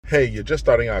Hey, you're just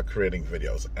starting out creating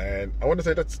videos, and I want to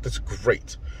say that's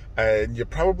great. And you're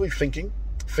probably thinking,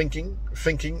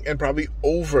 and probably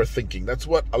overthinking. That's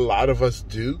what a lot of us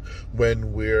do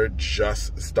when we're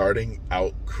just starting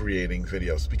out creating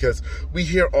videos, because we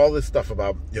hear all this stuff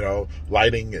about,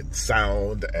 lighting and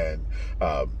sound and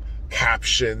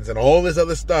captions and all this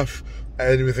other stuff.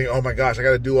 And we think, oh my gosh, I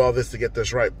got to do all this to get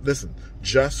this right. Listen,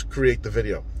 just create the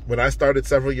video. When I started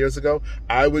several years ago,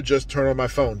 I would just turn on my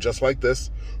phone just like this,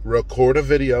 record a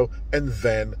video, and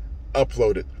then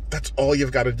upload it. That's all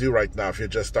you've got to do right now if you're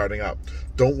just starting out.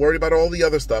 Don't worry about all the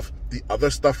other stuff. The other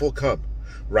stuff will come.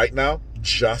 Right now,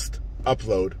 just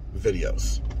upload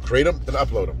videos. Create them and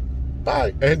upload them.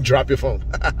 Bye. And drop your phone.